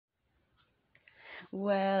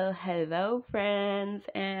Well, hello, friends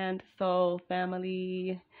and soul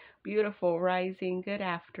family. Beautiful rising, good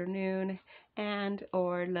afternoon, and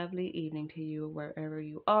or lovely evening to you wherever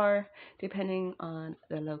you are, depending on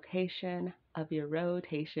the location of your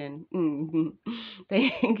rotation.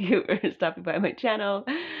 Thank you for stopping by my channel.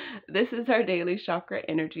 This is our daily chakra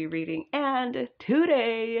energy reading, and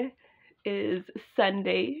today is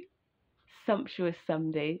Sunday, sumptuous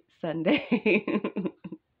Sunday.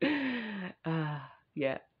 uh,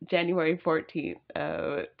 yeah, January 14th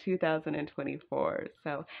of 2024.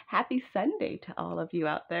 So happy Sunday to all of you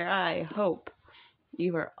out there. I hope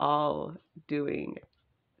you are all doing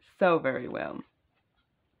so very well.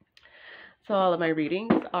 So all of my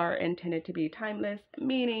readings are intended to be timeless,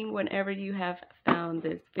 meaning whenever you have found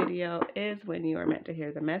this video is when you are meant to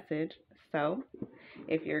hear the message. So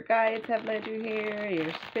if your guides have led you here,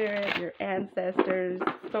 your spirit, your ancestors,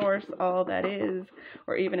 source, all that is,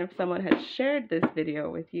 or even if someone has shared this video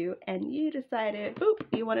with you and you decided, boop,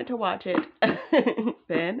 you wanted to watch it,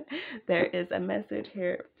 then there is a message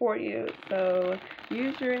here for you. So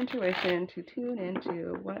use your intuition to tune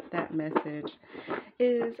into what that message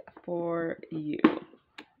is for you,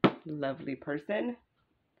 lovely person.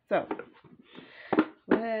 So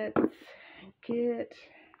let's get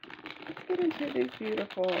into this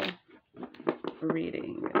beautiful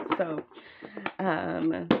reading. So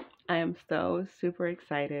I am so super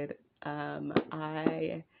excited.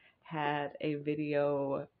 I had a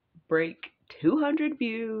video break 200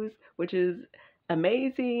 views, which is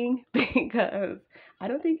amazing because I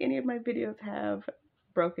don't think any of my videos have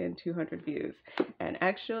broken 200 views, and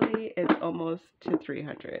actually it's almost to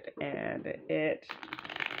 300, and it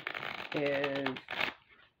is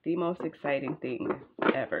the most exciting thing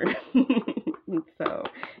ever. So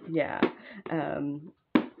yeah,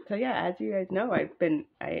 as you guys know,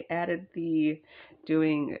 I added the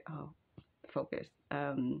doing focus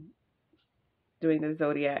doing the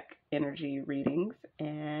zodiac energy readings,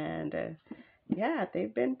 and yeah,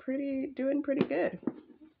 they've been doing pretty good,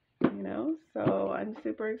 so I'm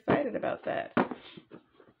super excited about that.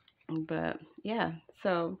 But yeah,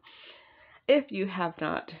 so if you have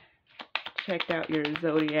not checked out your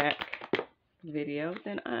zodiac video,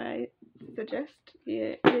 then I suggest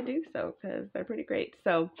you do so because they're pretty great.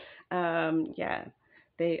 So yeah,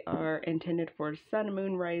 they are intended for sun,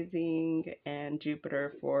 moon, rising, and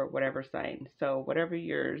Jupiter for whatever sign. So whatever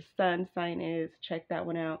your sun sign is, check that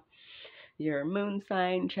one out. Your moon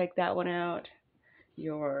sign, check that one out.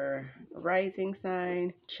 Your rising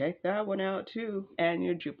sign, check that one out too. And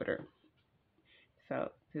your Jupiter.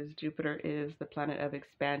 So because Jupiter is the planet of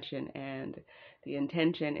expansion, and the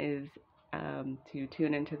intention is to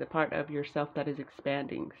tune into the part of yourself that is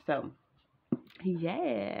expanding. So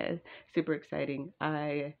yeah, super exciting.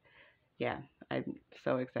 I'm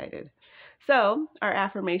so excited. So our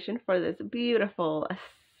affirmation for this beautiful,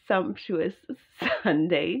 sumptuous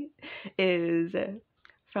Sunday is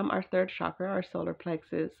from our third chakra, our solar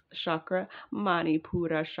plexus chakra,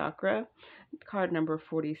 Manipura chakra, card number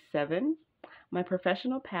 47. My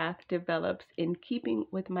professional path develops in keeping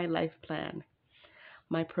with my life plan.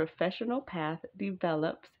 My professional path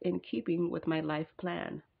develops in keeping with my life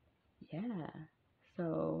plan. Yeah.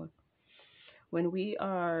 So when we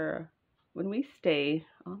stay,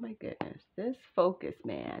 oh my goodness, this focus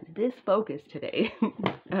today,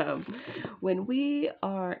 when we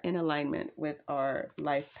are in alignment with our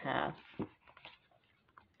life path,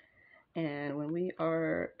 and when we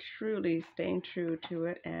are truly staying true to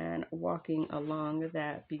it and walking along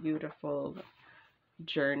that beautiful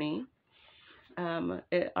journey,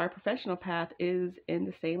 our professional path is in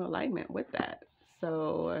the same alignment with that.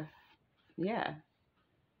 So, yeah,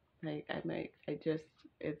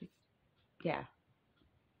 it's, yeah.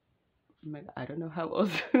 I don't know how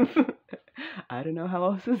else, I don't know how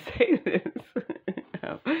else to say this.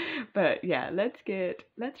 But yeah,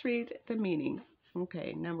 let's read the meaning.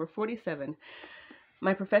 Okay, number 47.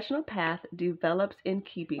 My professional path develops in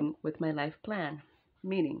keeping with my life plan.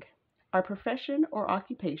 Meaning, our profession or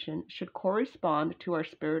occupation should correspond to our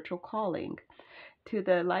spiritual calling, to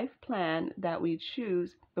the life plan that we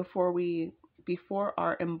choose before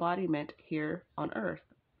our embodiment here on earth.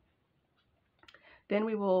 Then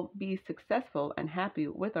we will be successful and happy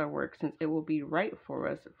with our work, since it will be right for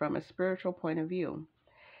us from a spiritual point of view.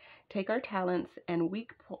 Take our talents and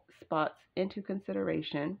weak spots into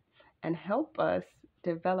consideration and help us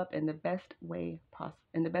develop in the best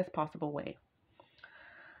possible way.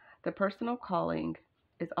 The personal calling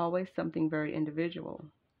is always something very individual.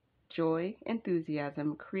 Joy,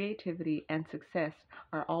 enthusiasm, creativity, and success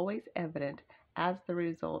are always evident as the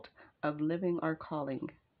result of living our calling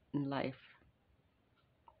in life.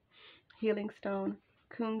 healing stone,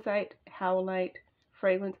 kunzite, howlite,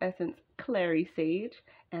 fragrance essence, clary sage,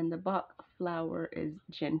 and the Bach flower is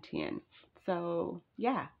gentian. So,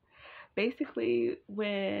 yeah, basically,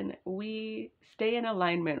 when we stay in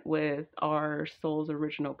alignment with our soul's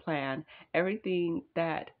original plan, everything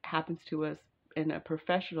that happens to us in a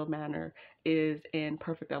professional manner is in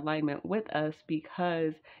perfect alignment with us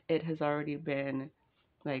because it has already been,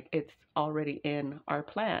 like, it's already in our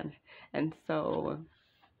plan. And so,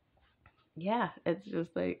 yeah, it's just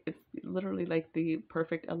like, it's literally like the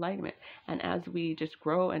perfect alignment. And as we just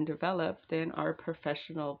grow and develop, then our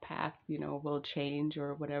professional path, will change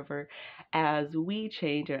or whatever as we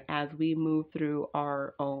change and as we move through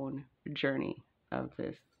our own journey of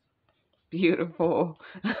this beautiful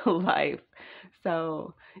life.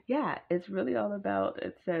 So, yeah, it's really all about,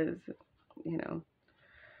 it says, you know,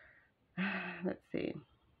 let's see,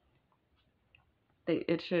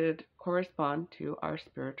 it should correspond to our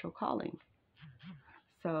spiritual calling.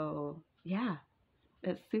 So, yeah,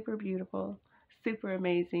 it's super beautiful, super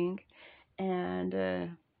amazing.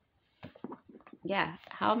 And yeah,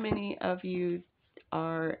 how many of you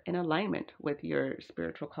are in alignment with your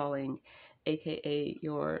spiritual calling, aka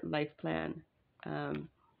your life plan? Um,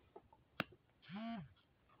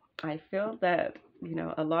 I feel that,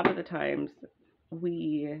 a lot of the times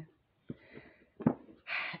we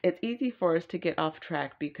it's easy for us to get off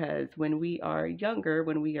track because when we are younger,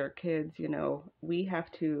 when we are kids, we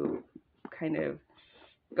have to kind of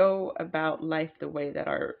go about life the way that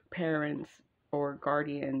our parents or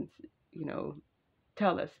guardians, you know,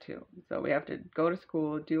 tell us to. So we have to go to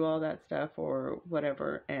school, do all that stuff or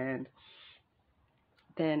whatever, and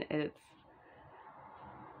then it's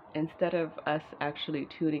instead of us actually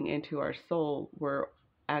tuning into our soul, we're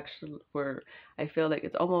I feel like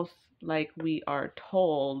it's almost like we are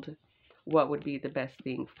told what would be the best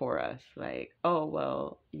thing for us. Like, oh,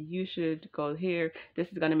 well, you should go here. This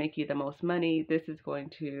is going to make you the most money. This is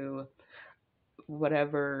going to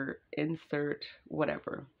whatever, insert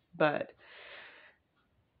whatever. But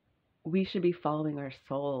we should be following our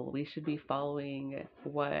soul. We should be following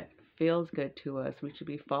what feels good to us. We should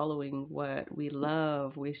be following what we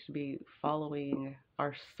love. We should be following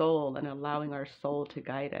our soul and allowing our soul to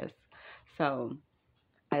guide us. So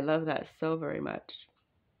I love that so very much.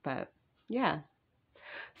 But yeah.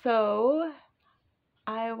 So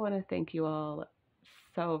I want to thank you all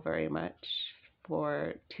so very much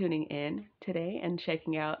for tuning in today and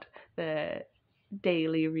checking out the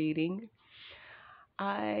daily reading.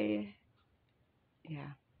 I Yeah.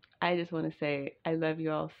 I just want to say I love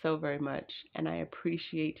you all so very much, and I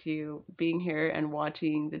appreciate you being here and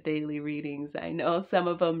watching the daily readings. I know some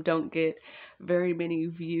of them don't get very many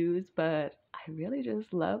views, but I really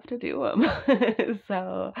just love to do them.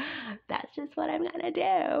 So that's just what I'm going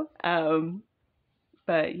to do.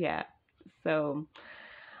 But yeah, so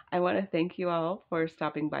I want to thank you all for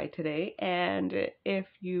stopping by today. And if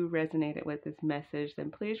you resonated with this message,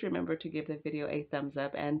 then please remember to give the video a thumbs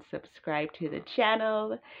up and subscribe to the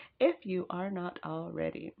channel if you are not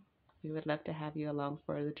already. We would love to have you along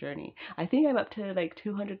for the journey. I think I'm up to like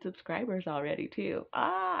 200 subscribers already too.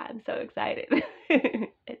 I'm so excited.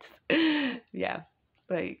 It's, yeah,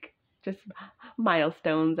 like just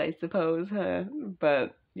milestones, I suppose, huh?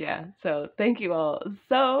 But yeah, so thank you all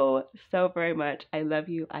so very much. I love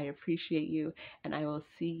you. I appreciate you. And I will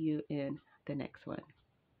see you in the next one.